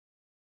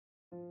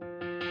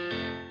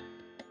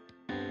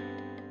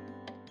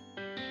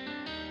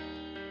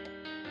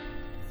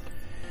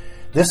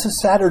This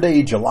is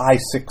Saturday, July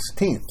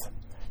 16th,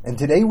 and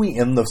today we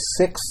end the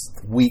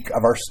 6th week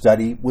of our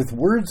study with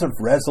words of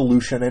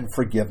resolution and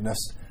forgiveness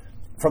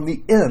from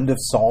the end of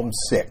Psalm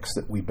 6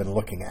 that we've been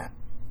looking at.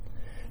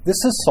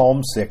 This is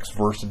Psalm 6,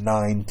 verse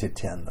 9 to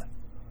 10.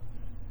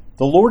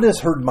 The Lord has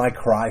heard my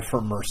cry for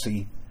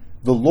mercy.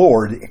 The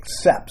Lord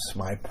accepts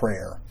my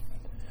prayer.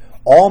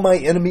 All my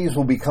enemies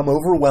will become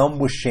overwhelmed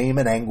with shame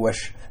and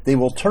anguish. They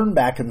will turn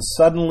back and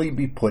suddenly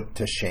be put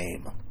to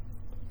shame.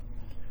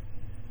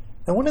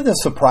 Now, one of the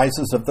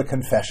surprises of the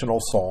confessional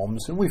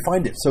psalms, and we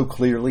find it so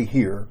clearly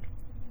here,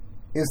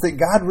 is that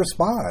God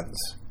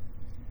responds.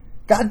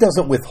 God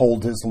doesn't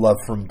withhold his love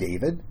from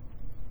David.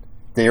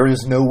 There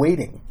is no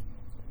waiting.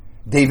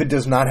 David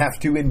does not have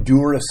to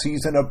endure a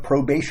season of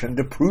probation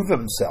to prove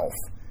himself.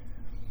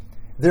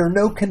 There are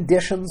no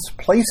conditions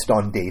placed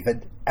on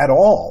David at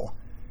all.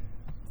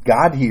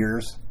 God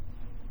hears,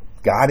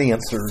 God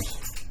answers,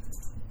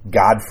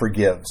 God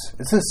forgives.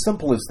 It's as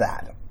simple as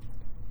that.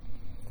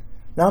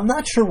 Now, I'm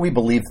not sure we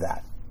believe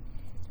that.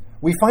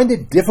 We find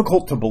it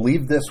difficult to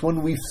believe this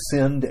when we've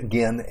sinned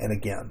again and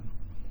again,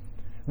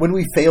 when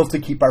we fail to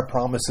keep our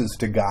promises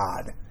to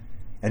God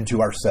and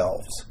to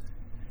ourselves,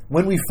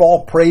 when we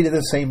fall prey to the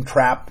same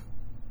trap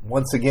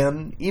once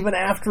again, even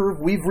after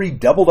we've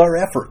redoubled our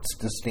efforts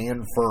to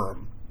stand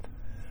firm,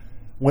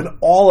 when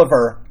all of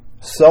our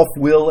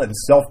self-will and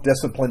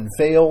self-discipline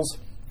fails.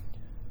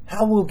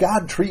 How will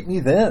God treat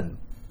me then?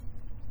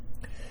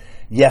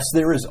 Yes,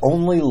 there is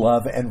only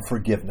love and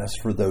forgiveness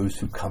for those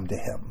who come to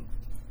him.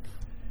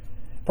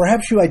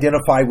 Perhaps you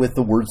identify with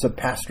the words of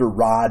Pastor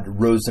Rod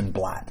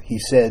Rosenblatt. He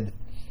said,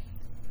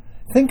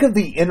 "Think of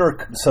the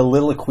inner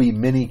soliloquy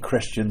many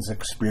Christians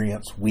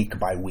experience week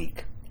by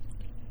week.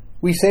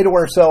 We say to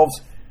ourselves,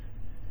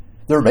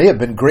 there may have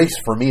been grace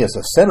for me as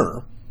a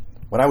sinner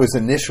when I was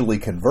initially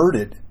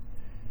converted,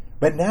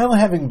 but now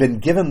having been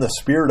given the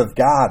Spirit of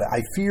God,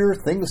 I fear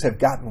things have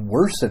gotten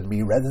worse in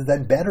me rather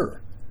than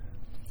better.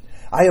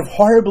 I have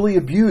horribly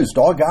abused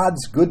all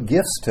God's good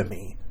gifts to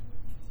me.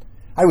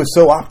 I was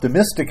so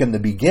optimistic in the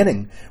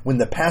beginning when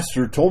the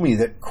pastor told me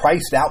that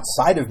Christ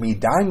outside of me,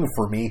 dying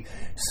for me,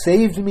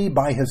 saved me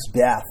by his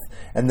death,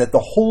 and that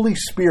the Holy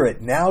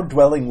Spirit now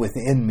dwelling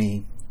within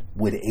me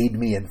would aid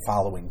me in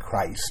following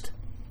Christ.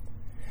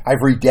 I've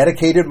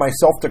rededicated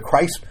myself to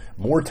Christ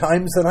more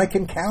times than I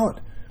can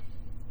count.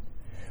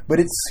 But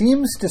it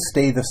seems to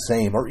stay the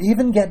same or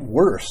even get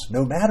worse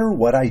no matter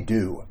what I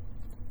do.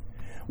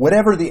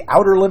 Whatever the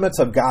outer limits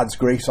of God's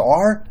grace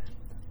are,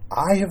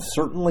 I have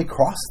certainly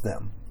crossed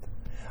them.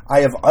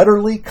 I have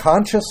utterly,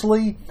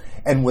 consciously,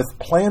 and with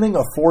planning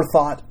of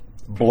forethought,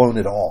 blown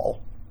it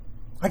all.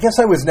 I guess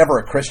I was never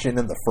a Christian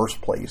in the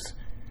first place,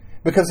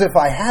 because if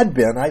I had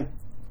been, I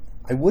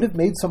would have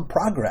made some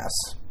progress."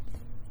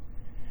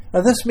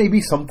 Now, this may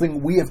be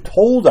something we have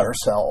told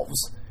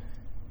ourselves,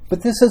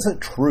 but this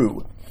isn't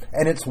true,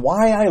 and it's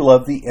why I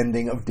love the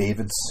ending of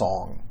David's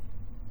song.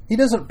 He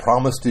doesn't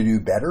promise to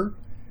do better.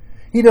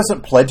 He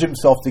doesn't pledge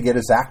himself to get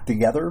his act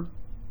together.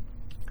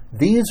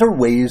 These are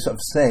ways of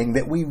saying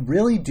that we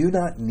really do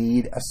not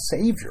need a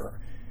Savior.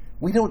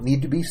 We don't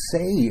need to be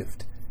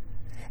saved.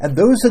 And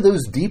those are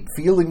those deep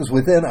feelings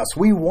within us.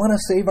 We want to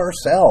save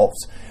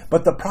ourselves,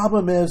 but the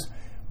problem is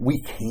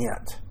we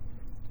can't.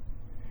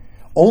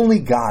 Only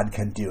God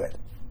can do it.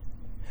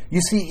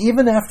 You see,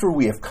 even after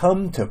we have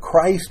come to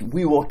Christ,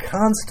 we will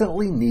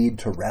constantly need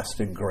to rest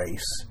in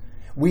grace.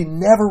 We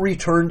never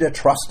return to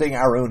trusting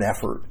our own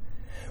effort.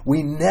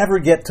 We never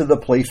get to the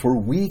place where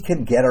we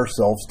can get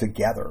ourselves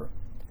together.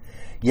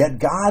 Yet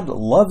God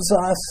loves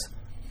us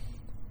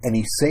and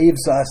he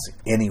saves us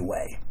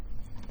anyway.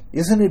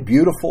 Isn't it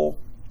beautiful?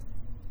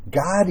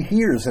 God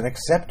hears and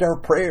accepts our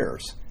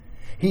prayers.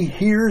 He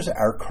hears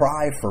our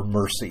cry for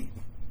mercy.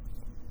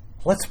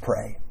 Let's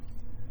pray.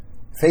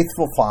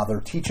 Faithful Father,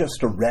 teach us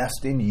to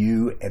rest in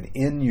you and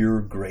in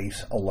your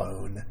grace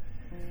alone.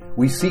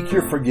 We seek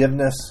your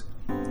forgiveness.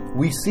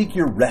 We seek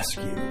your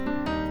rescue.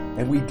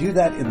 And we do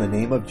that in the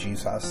name of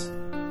Jesus.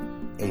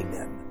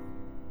 Amen.